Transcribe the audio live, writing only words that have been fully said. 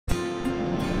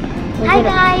Hi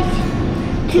guys.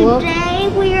 Today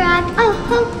we're at a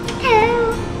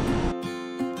hotel.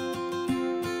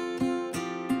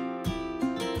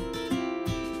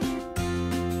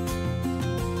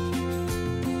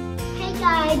 Hey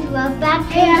guys, welcome back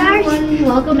to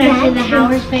Welcome back to the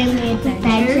Howard Family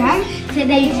Adventures.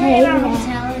 Today we're in our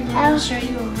hotel and I'll show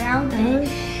you around it.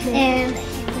 And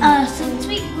since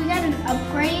we got an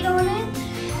upgrade on it,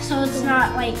 so it's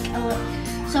not like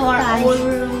so our old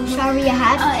room. Sorry, it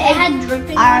had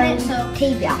dripping on it, so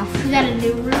TV off. we got a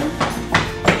new room.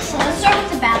 So let's start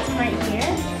with the bathroom right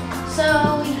here.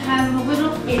 So we have a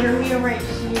little area right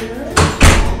here,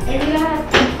 and we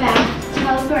got the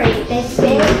bathtub right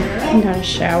there. And a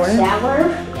shower. Yeah.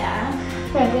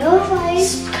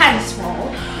 It's kind of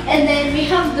small. And then we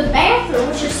have the bathroom,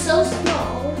 which is so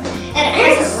small. And it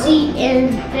has a seat,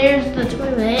 and there's the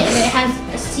toilet, and it has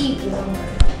a seat warmer.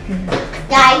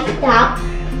 Guys, stop.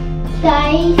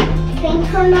 Guys, can you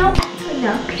turn up?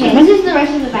 Okay. This is the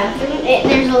rest of the bathroom.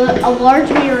 There's a large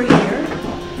mirror here.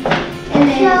 And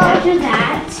then after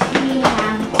that, we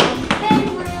have a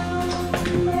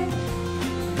bedroom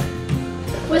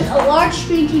with a large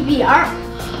screen TV.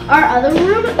 Our other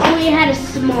room only had a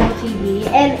small TV,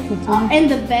 and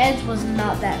the beds was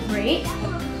not that great.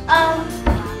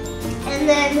 And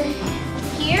then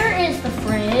here is the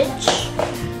fridge,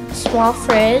 small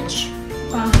fridge.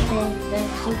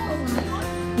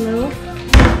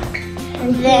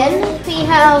 And then we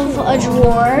have a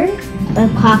drawer, A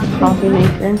coffee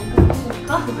maker.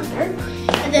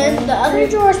 and then the other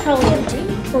drawer is probably empty.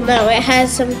 Well, no, it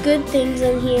has some good things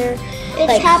in here,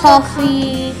 like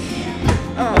coffee.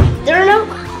 There are no.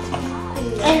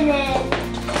 And then,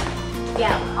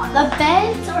 yeah, the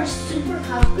beds are super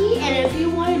comfy. And if you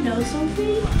want to know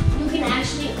something, you can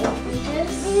actually open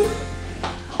this.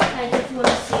 Like if you want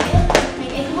to see it,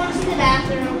 like if you want to see the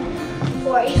bathroom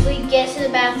or easily get to the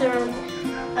bathroom,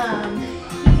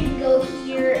 you can go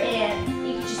here and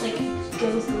you can just like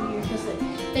go through here because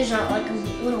there's not like a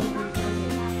little roof in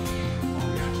here.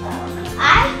 I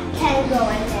can go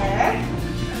in there.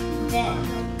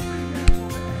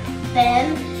 Then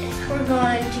we're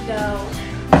going to go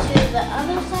to the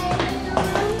other side of the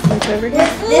room. What's over here?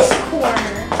 This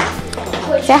corner,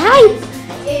 which Say hi. is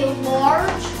a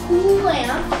large cool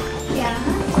lamp. Yeah.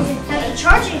 Has a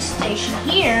charging station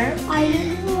here.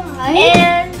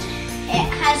 And it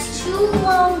has 2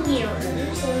 long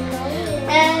mirrors.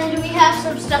 And we have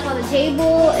some stuff on the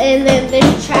table, and then there's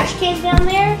a trash can down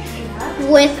there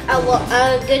with a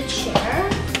good chair.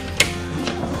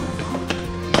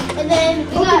 And then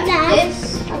we got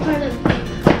this part of the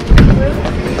room.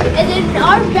 And then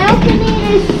our balcony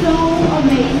is so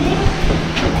amazing.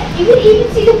 You can even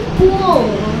see the pool.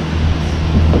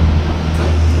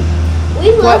 We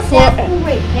love that pool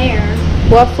right there.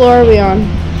 What floor are we on?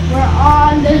 We're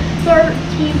on the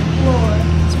 13th floor.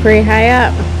 It's pretty high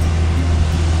up.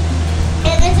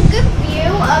 And there's a good view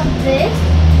of this.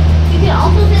 You can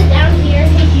also sit down here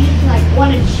if you just like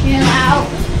want to chill out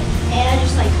and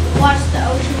just like watch the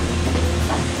ocean.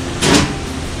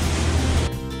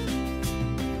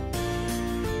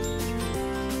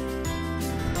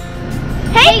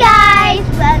 Hey guys,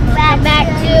 welcome back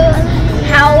to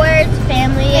Howard's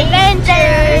Family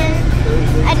Adventures.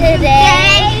 And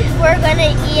today we're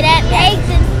gonna eat at Eggs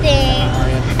and Things.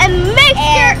 And make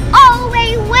sure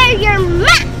always wear your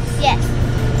mask. Yes.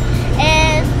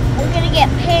 And we're gonna get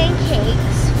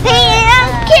pancakes.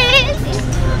 Pancakes.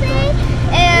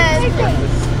 And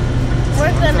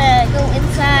we're gonna go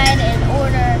inside and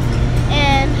order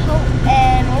and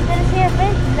we're gonna see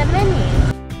the menu.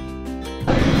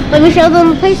 Let me show them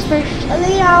the place first. I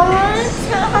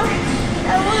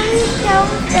want to tell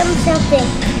them something.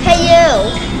 Hey you,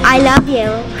 I love you.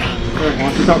 Why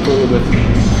don't you talk a little bit?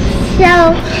 So,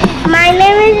 my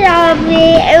name is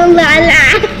Aubrey and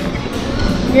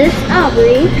this is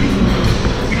Aubrey.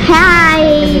 Hi,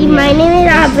 my name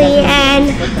is Aubrey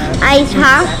and I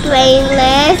talk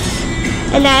English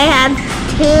and I have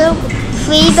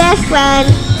 3 best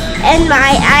friends and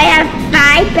I have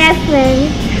 5 best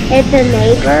friends. It's a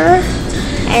neighbor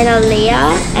and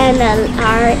Aaliyah and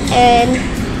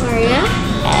Aria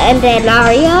and then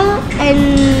Aria and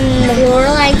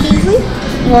Lorelai Kingsley.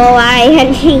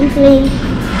 And Kingsley.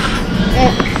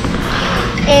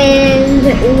 And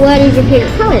what is your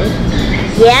favorite color?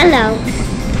 Yellow.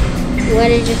 What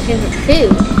is your favorite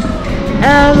food?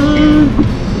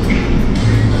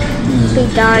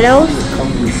 McDonald's.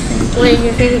 What is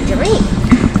your favorite drink?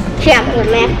 Chocolate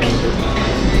milk.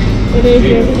 What is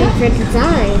your favorite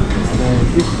design?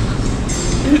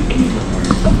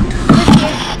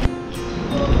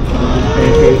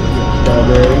 Pancake,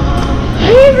 strawberry.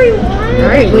 Hey everyone!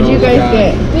 Alright, what'd you guys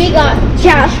get? We got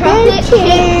chocolate chip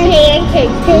pancakes.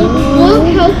 Look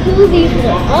how cool these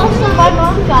were. Also, my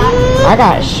mom got. I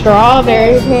got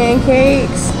strawberry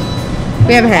pancakes.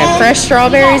 We haven't had fresh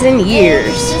strawberries in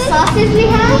years. The sausage we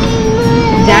have.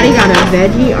 Daddy got a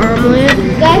veggie omelet.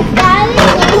 Guys, Daddy,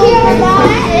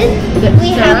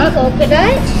 we have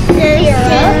coconut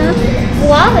syrup,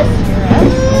 guava syrup,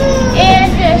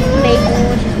 and just maple,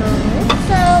 which is normal.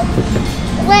 So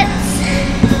let's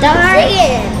start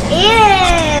in.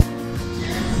 Yeah!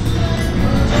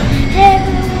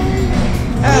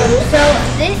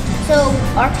 So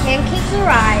our pancakes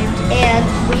arrived, and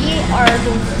we are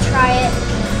going to try it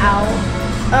out.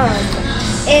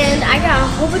 And I got a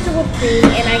whole bunch of whipped cream,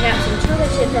 and I got some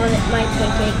chocolate chips on it, my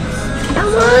pancakes. I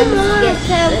want more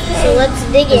So let's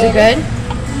dig in. Is it good?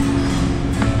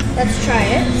 Let's try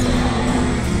it.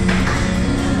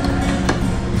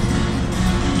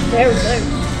 Very good.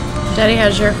 Daddy,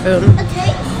 how's your food?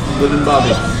 Okay. Living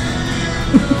Bobby.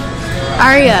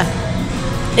 Aria,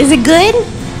 is it good?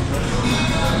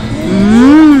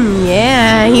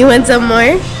 Yeah. You want some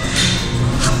more?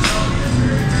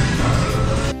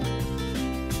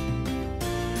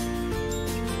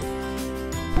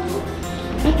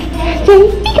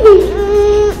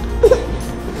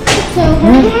 So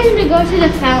we're going to go to the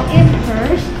fountain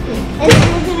first, and then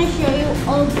we're going to show you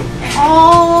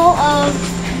all of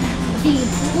the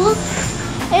pools,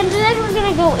 and then we're going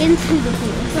to go into the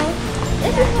pool. So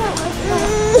this is what it looks like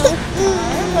so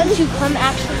far. Once you come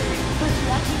actually come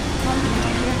down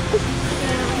here,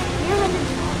 you're going to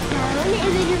turn,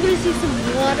 and then you're going to see some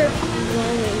water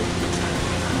flowing.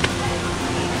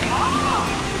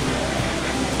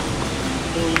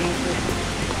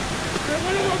 We're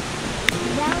going to go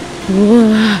down. We're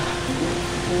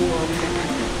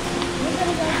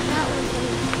gonna go that way.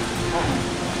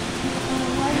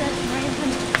 One that's right in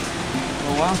front of us.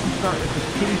 Well, why don't you start with the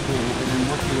kiddie pool and then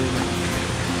work your way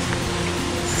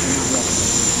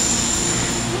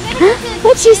We're gonna go to the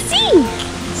What you see?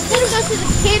 We're gonna go to the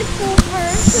kid pool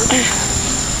first.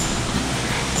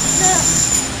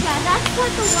 Yeah, that's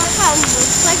what the water fountain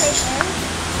looks like right there.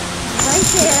 Right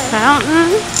there.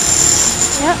 Fountain.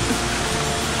 Yep.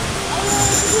 And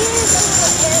here's a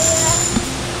little area.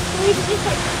 We can just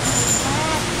like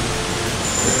that.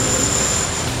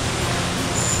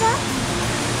 Stuff.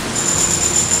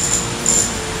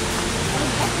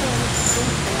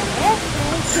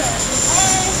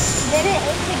 And then it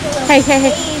looks like a little Hey.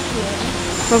 cave here.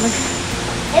 Over.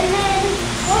 And then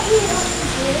what we want to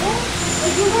do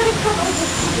is you want to come over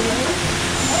here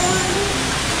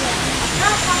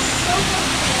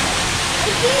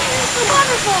and there's the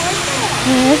waterfall right there.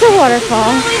 There's a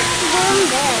waterfall. You can swim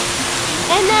there.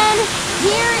 And then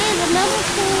here is another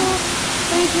pool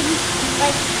where you can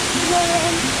like swim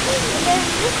in. And then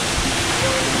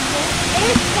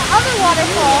there's the other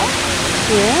waterfall.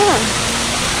 Yeah.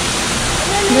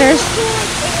 And then There's- a pool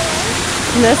right there.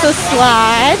 And there's a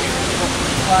slide.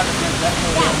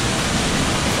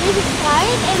 There's a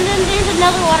slide, and then there's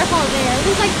another waterfall there.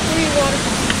 There's like 3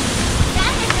 waterfalls.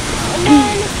 And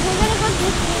then we're gonna go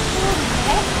this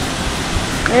way.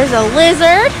 There's a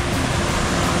lizard.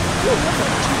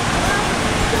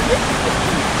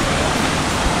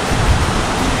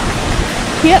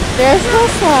 Yep, there's the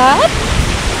slide.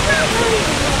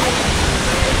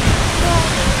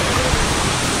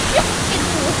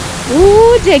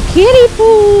 Ooh, the kiddie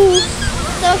pool.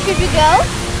 So should we go?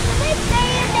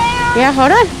 Yeah,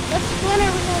 hold on. Let's go over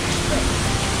there.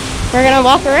 We're gonna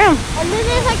walk around. And then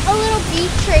there's like a little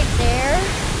beach right there.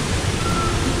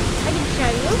 I can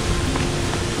show you.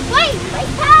 Wait, my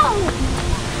cow!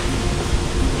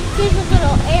 Here's a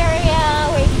little area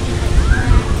where you can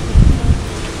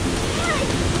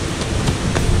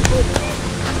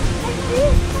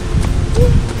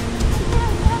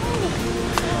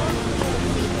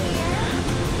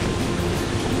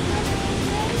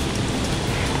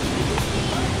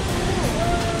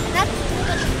That's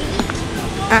the beach.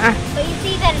 But you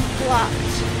see that it's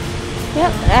blocked.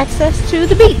 Yep, access to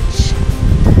the beach.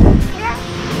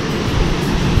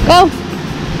 Go.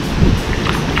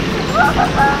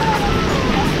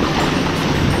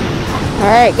 All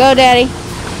right, go, Daddy.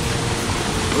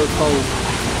 Look cold.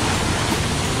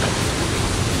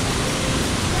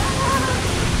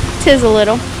 Tis a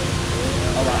little.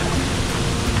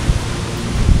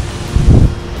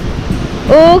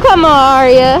 Oh, come on,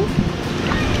 Aria.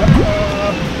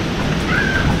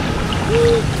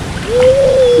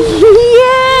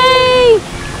 Yay!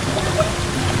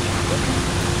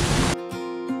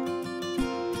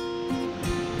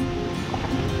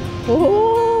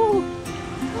 Oh,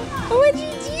 what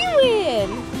you doing?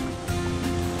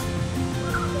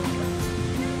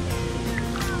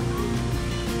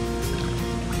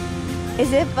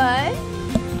 Is it fun?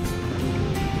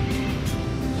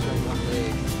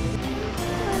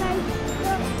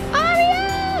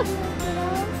 Aria!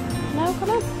 No, come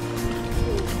on.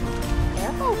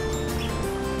 Careful.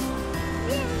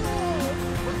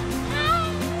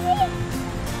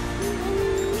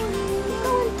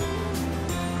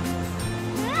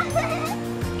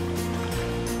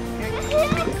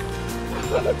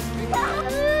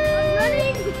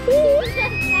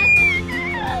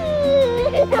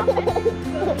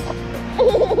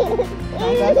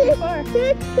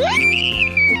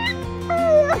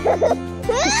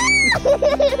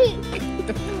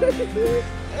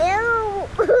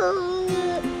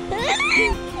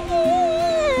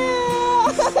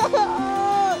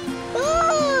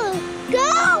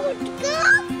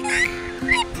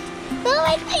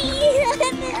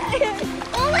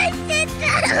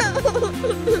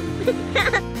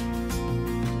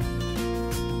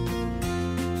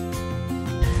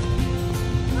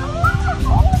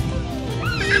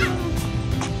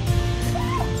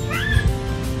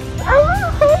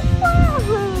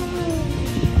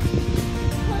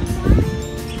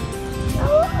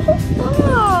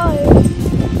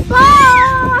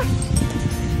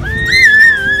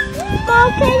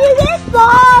 Can you get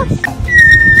boss?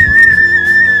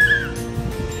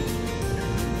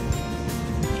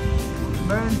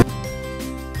 Burn.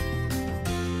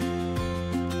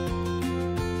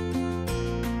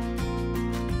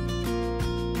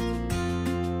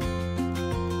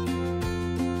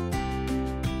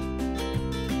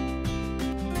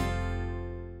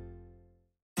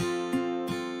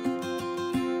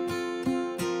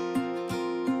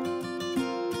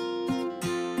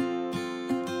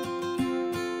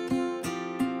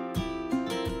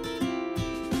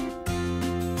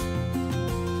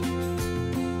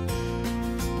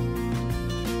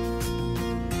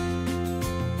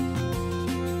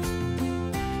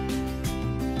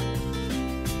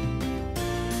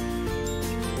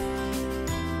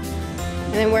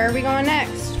 And then where are we going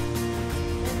next?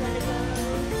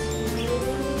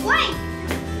 Wait!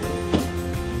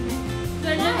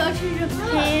 We're gonna go to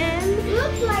Japan.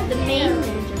 Looks like The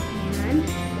mainland Japan.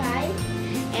 guys.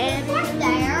 And Right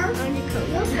there. on the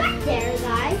coast. Look right there,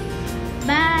 guys.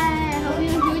 Bye. I hope you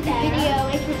enjoyed the There. video.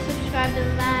 Make sure to subscribe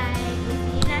and like.